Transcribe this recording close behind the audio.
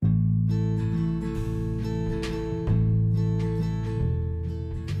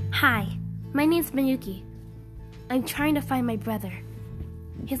Hi, my name's Miyuki. I'm trying to find my brother.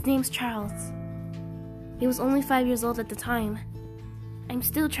 His name's Charles. He was only 5 years old at the time. I'm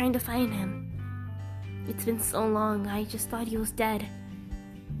still trying to find him. It's been so long, I just thought he was dead.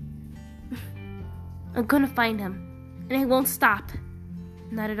 I'm gonna find him, and I won't stop.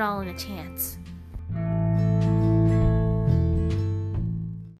 Not at all in a chance.